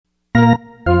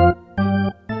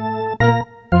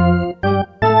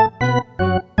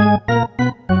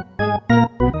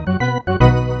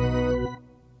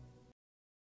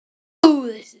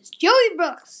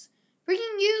Ducks,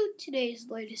 bringing you today's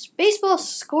latest baseball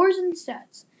scores and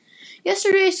stats.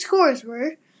 Yesterday's scores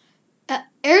were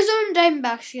Arizona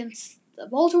Diamondbacks against the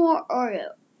Baltimore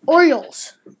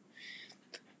Orioles.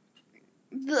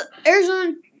 The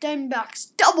Arizona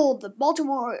Diamondbacks doubled the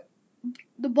Baltimore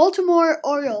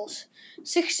Orioles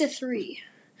 6-3.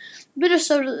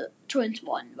 Minnesota Twins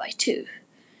won by 2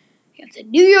 against the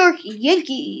New York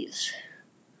Yankees.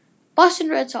 Boston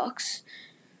Red Sox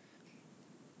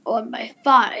won by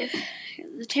 5.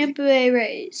 The Tampa Bay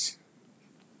Rays.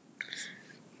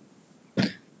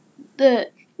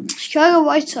 The Chicago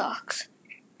White Sox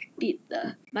beat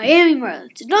the Miami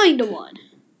Marlins 9-1.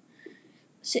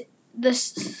 The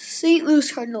St. Louis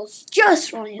Cardinals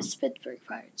just won against the Pittsburgh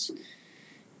Pirates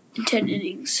in 10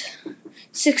 innings,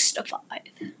 6-5.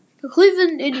 The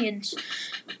Cleveland Indians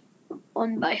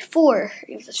won by 4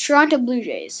 against the Toronto Blue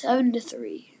Jays,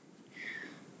 7-3.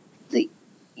 The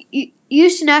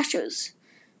Houston Astros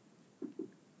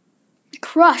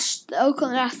crushed the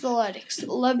Oakland Athletics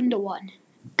 11-1.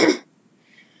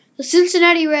 The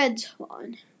Cincinnati Reds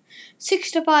won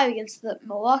 6-5 against the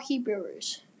Milwaukee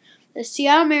Brewers. The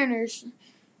Seattle Mariners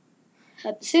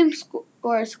had the same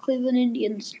score as Cleveland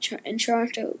Indians and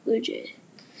Toronto Blue Jays.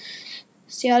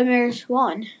 Seattle Mariners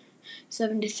won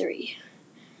 7-3.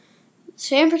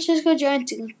 San Francisco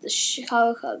Giants against the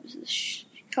Chicago Cubs. The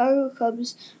Chicago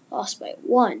Cubs lost by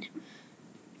 1,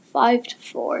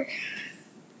 5-4.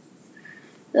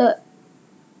 First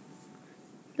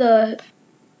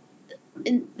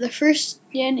in the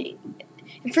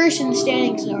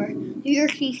standings are New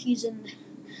York Yankees in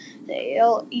the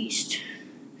AL East.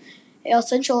 AL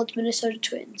Central, it's Minnesota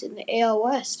Twins. In the AL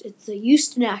West, it's the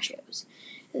Houston Astros.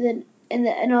 And then in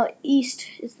the NL East,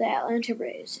 it's the Atlanta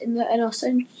Braves. In the NL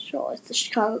Central, it's the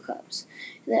Chicago Cubs.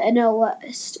 In the NL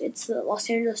West, it's the Los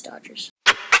Angeles Dodgers.